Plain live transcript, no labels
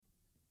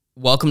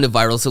Welcome to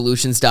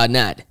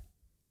viralsolutions.net.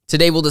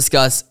 Today we'll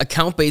discuss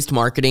account-based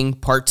marketing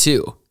part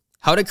 2,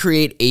 how to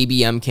create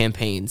ABM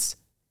campaigns.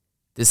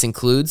 This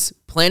includes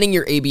planning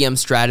your ABM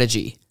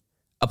strategy,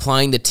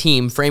 applying the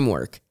team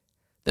framework,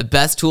 the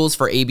best tools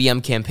for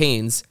ABM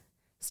campaigns,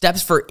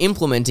 steps for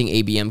implementing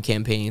ABM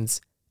campaigns,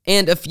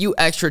 and a few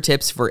extra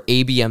tips for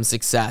ABM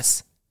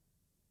success.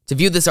 To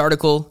view this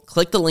article,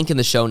 click the link in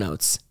the show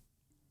notes.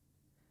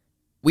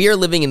 We are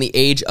living in the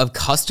age of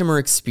customer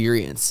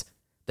experience.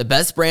 The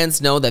best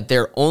brands know that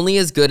they're only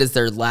as good as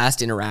their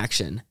last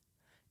interaction.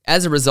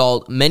 As a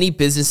result, many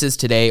businesses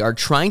today are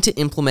trying to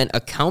implement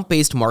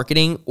account-based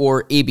marketing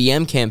or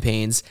ABM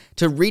campaigns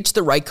to reach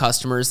the right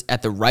customers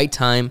at the right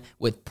time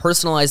with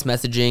personalized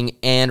messaging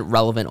and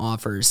relevant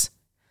offers.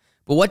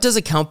 But what does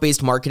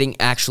account-based marketing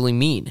actually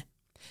mean?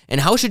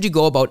 And how should you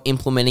go about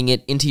implementing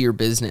it into your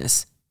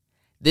business?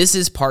 This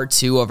is part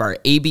 2 of our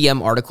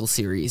ABM article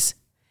series.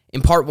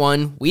 In part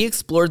 1, we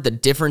explored the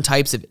different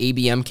types of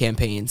ABM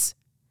campaigns.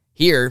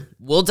 Here,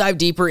 we'll dive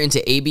deeper into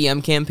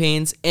ABM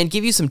campaigns and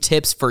give you some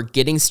tips for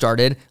getting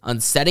started on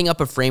setting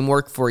up a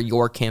framework for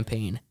your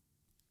campaign.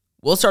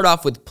 We'll start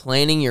off with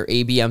planning your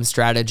ABM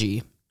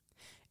strategy.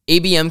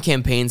 ABM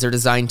campaigns are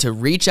designed to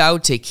reach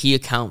out to key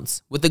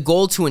accounts with the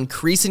goal to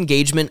increase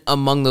engagement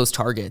among those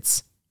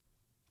targets.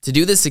 To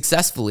do this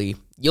successfully,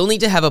 you'll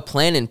need to have a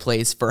plan in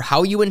place for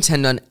how you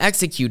intend on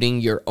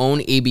executing your own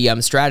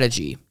ABM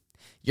strategy.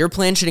 Your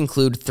plan should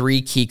include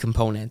 3 key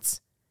components.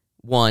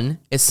 1.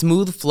 A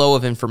smooth flow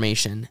of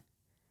information.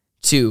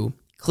 2.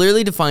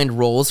 Clearly defined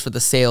roles for the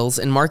sales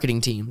and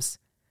marketing teams.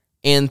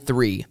 And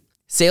 3.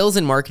 Sales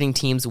and marketing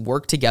teams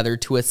work together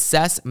to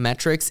assess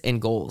metrics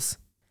and goals.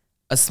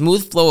 A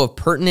smooth flow of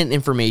pertinent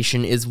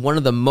information is one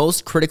of the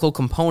most critical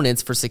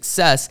components for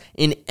success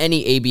in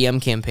any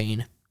ABM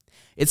campaign.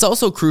 It's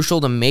also crucial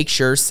to make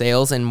sure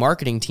sales and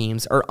marketing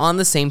teams are on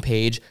the same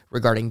page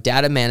regarding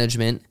data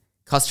management,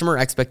 customer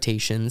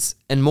expectations,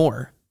 and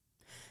more.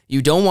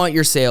 You don't want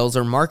your sales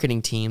or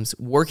marketing teams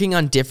working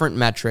on different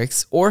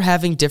metrics or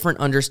having different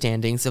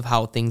understandings of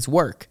how things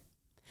work.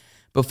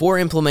 Before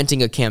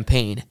implementing a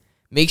campaign,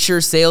 make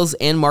sure sales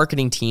and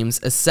marketing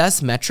teams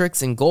assess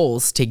metrics and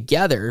goals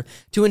together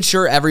to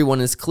ensure everyone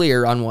is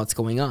clear on what's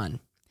going on.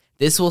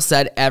 This will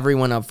set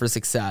everyone up for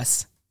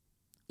success.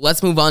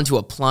 Let's move on to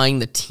applying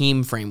the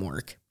team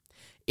framework.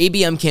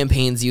 ABM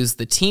campaigns use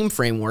the team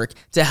framework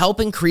to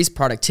help increase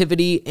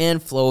productivity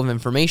and flow of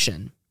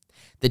information.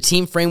 The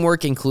team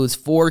framework includes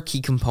 4 key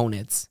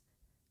components.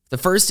 The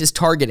first is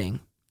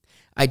targeting.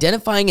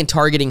 Identifying and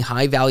targeting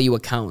high-value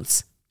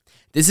accounts.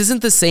 This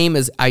isn't the same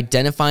as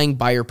identifying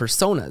buyer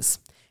personas.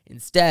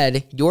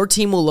 Instead, your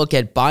team will look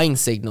at buying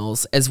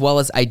signals as well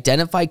as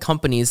identify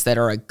companies that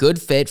are a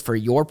good fit for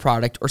your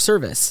product or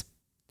service.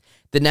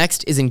 The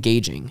next is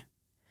engaging.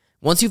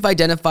 Once you've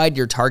identified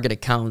your target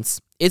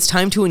accounts, it's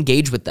time to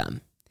engage with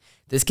them.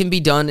 This can be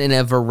done in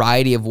a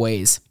variety of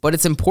ways, but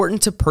it's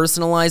important to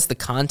personalize the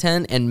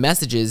content and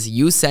messages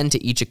you send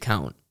to each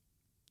account.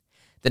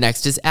 The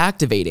next is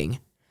activating.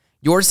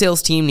 Your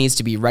sales team needs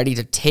to be ready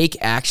to take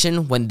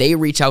action when they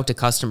reach out to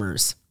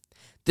customers.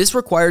 This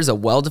requires a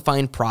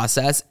well-defined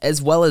process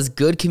as well as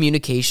good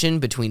communication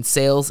between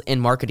sales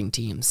and marketing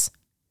teams.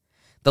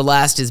 The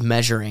last is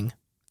measuring.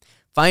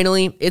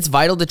 Finally, it's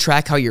vital to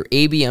track how your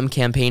ABM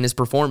campaign is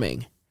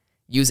performing.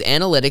 Use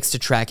analytics to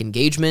track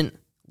engagement,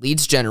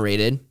 leads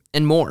generated,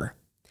 and more.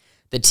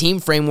 The team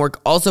framework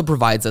also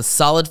provides a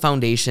solid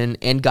foundation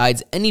and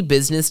guides any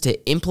business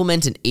to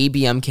implement an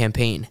ABM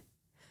campaign.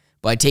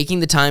 By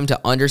taking the time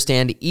to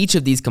understand each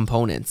of these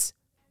components,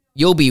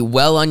 you'll be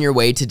well on your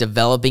way to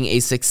developing a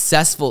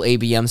successful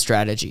ABM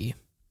strategy.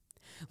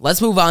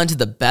 Let's move on to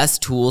the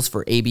best tools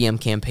for ABM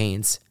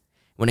campaigns.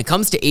 When it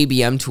comes to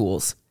ABM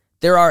tools,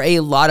 there are a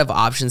lot of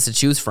options to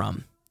choose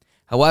from.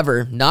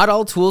 However, not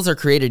all tools are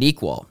created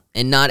equal,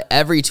 and not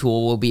every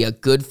tool will be a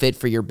good fit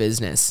for your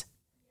business.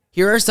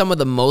 Here are some of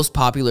the most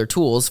popular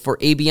tools for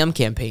ABM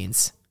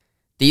campaigns.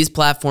 These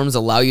platforms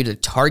allow you to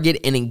target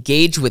and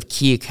engage with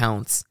key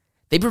accounts.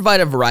 They provide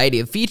a variety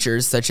of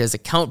features such as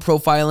account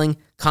profiling,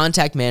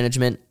 contact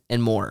management,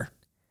 and more.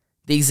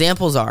 The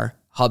examples are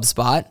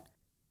HubSpot,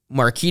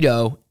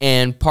 Marketo,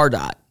 and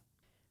Pardot.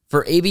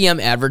 For ABM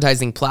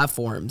advertising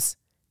platforms,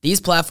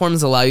 these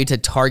platforms allow you to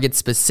target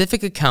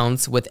specific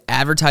accounts with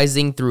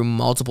advertising through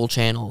multiple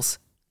channels.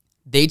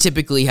 They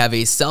typically have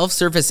a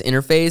self-service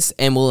interface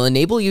and will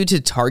enable you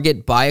to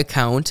target by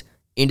account,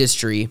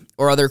 industry,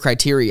 or other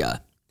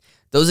criteria.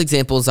 Those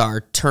examples are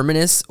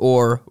Terminus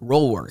or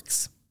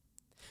Rollworks.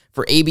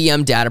 For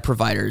ABM data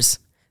providers,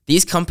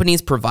 these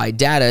companies provide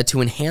data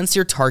to enhance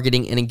your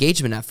targeting and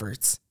engagement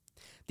efforts.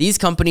 These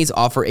companies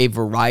offer a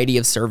variety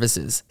of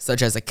services,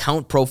 such as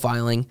account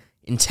profiling,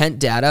 intent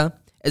data,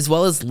 as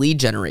well as lead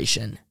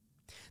generation.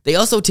 They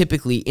also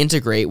typically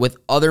integrate with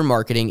other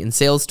marketing and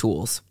sales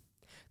tools.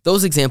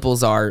 Those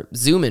examples are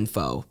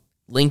ZoomInfo,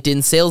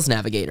 LinkedIn Sales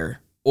Navigator,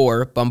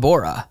 or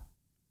Bombora.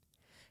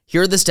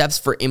 Here are the steps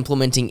for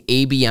implementing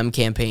ABM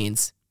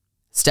campaigns.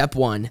 Step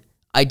 1.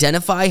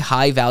 Identify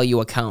high-value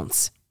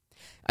accounts.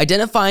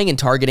 Identifying and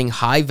targeting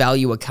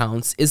high-value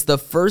accounts is the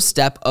first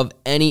step of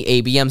any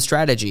ABM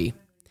strategy.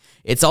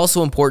 It's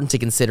also important to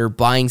consider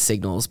buying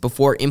signals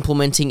before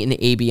implementing an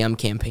ABM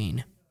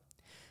campaign.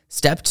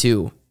 Step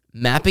 2.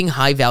 Mapping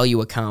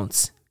high-value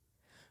accounts.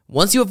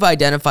 Once you have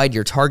identified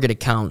your target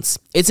accounts,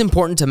 it's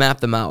important to map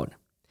them out.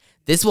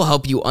 This will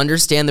help you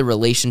understand the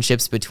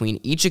relationships between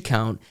each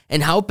account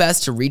and how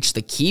best to reach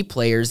the key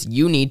players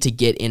you need to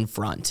get in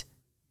front.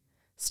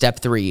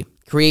 Step 3.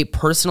 Create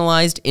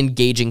personalized,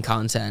 engaging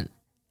content.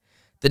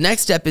 The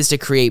next step is to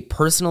create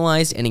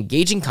personalized and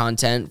engaging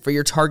content for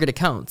your target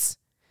accounts.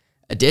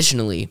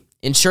 Additionally,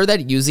 ensure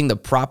that using the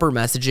proper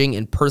messaging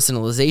and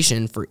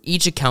personalization for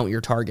each account you're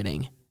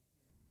targeting.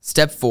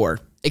 Step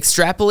 4.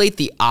 Extrapolate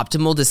the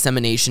optimal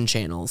dissemination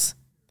channels.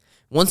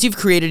 Once you've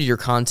created your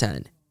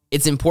content,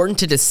 it's important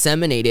to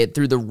disseminate it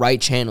through the right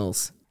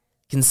channels.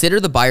 Consider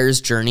the buyer's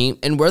journey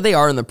and where they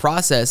are in the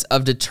process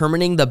of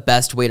determining the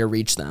best way to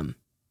reach them.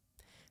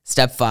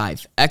 Step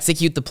 5.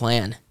 Execute the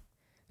plan.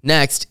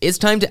 Next, it's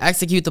time to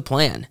execute the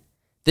plan.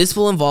 This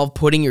will involve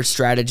putting your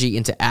strategy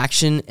into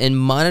action and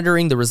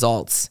monitoring the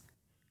results.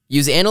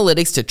 Use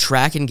analytics to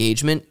track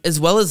engagement as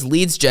well as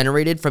leads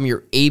generated from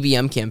your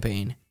ABM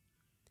campaign.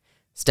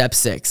 Step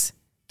 6.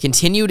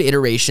 Continued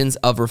iterations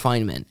of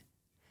refinement.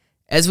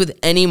 As with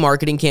any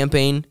marketing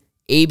campaign,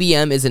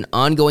 ABM is an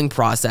ongoing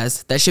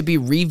process that should be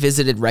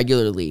revisited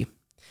regularly.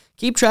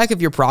 Keep track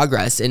of your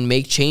progress and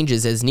make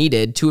changes as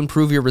needed to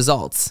improve your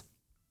results.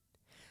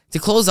 To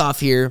close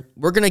off here,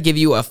 we're going to give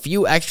you a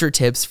few extra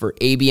tips for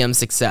ABM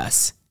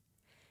success.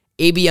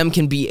 ABM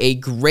can be a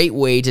great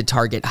way to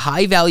target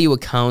high-value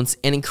accounts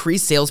and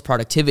increase sales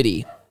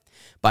productivity.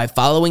 By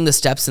following the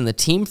steps in the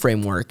team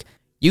framework,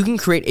 you can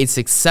create a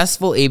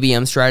successful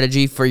ABM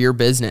strategy for your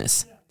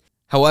business.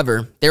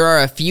 However, there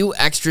are a few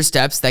extra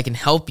steps that can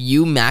help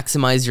you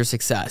maximize your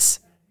success.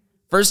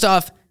 First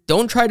off,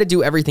 don't try to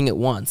do everything at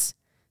once.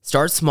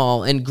 Start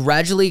small and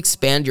gradually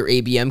expand your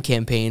ABM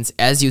campaigns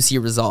as you see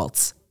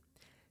results.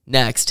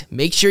 Next,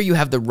 make sure you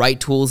have the right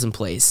tools in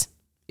place.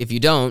 If you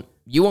don't,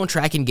 you won't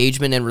track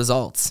engagement and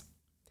results.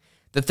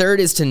 The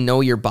third is to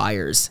know your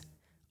buyers.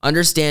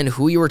 Understand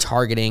who you are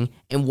targeting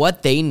and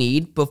what they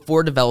need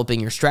before developing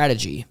your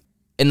strategy.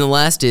 And the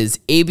last is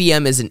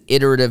ABM is an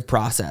iterative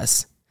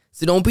process.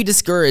 So don't be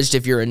discouraged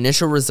if your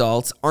initial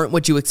results aren't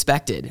what you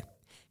expected.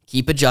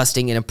 Keep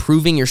adjusting and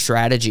improving your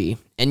strategy,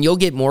 and you'll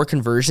get more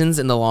conversions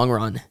in the long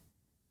run.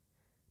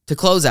 To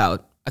close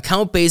out,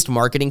 account-based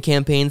marketing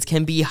campaigns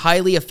can be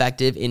highly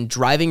effective in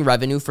driving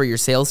revenue for your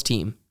sales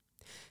team.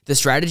 The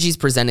strategies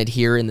presented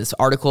here in this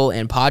article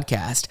and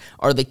podcast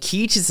are the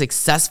key to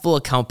successful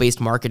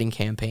account-based marketing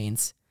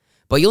campaigns,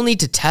 but you'll need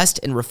to test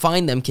and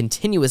refine them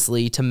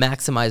continuously to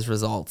maximize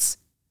results.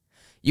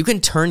 You can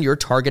turn your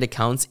target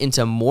accounts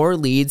into more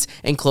leads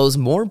and close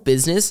more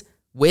business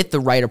with the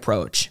right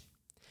approach.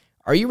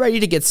 Are you ready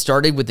to get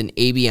started with an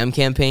ABM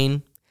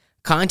campaign?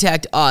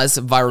 Contact us,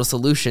 Viral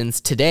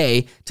Solutions,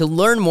 today to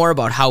learn more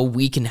about how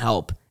we can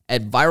help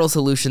at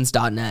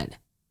viralsolutions.net.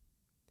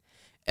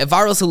 At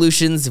Viral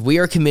Solutions, we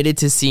are committed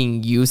to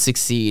seeing you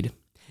succeed.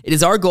 It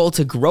is our goal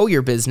to grow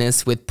your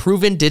business with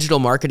proven digital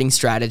marketing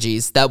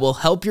strategies that will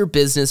help your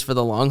business for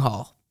the long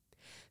haul.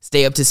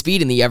 Stay up to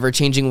speed in the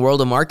ever-changing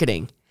world of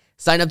marketing.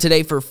 Sign up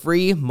today for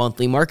free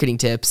monthly marketing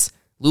tips,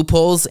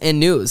 loopholes, and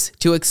news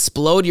to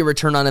explode your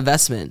return on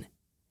investment.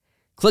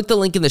 Click the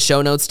link in the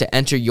show notes to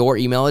enter your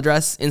email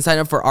address and sign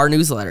up for our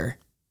newsletter.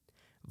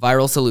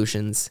 Viral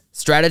Solutions.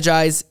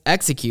 Strategize,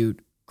 execute,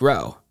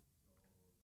 grow.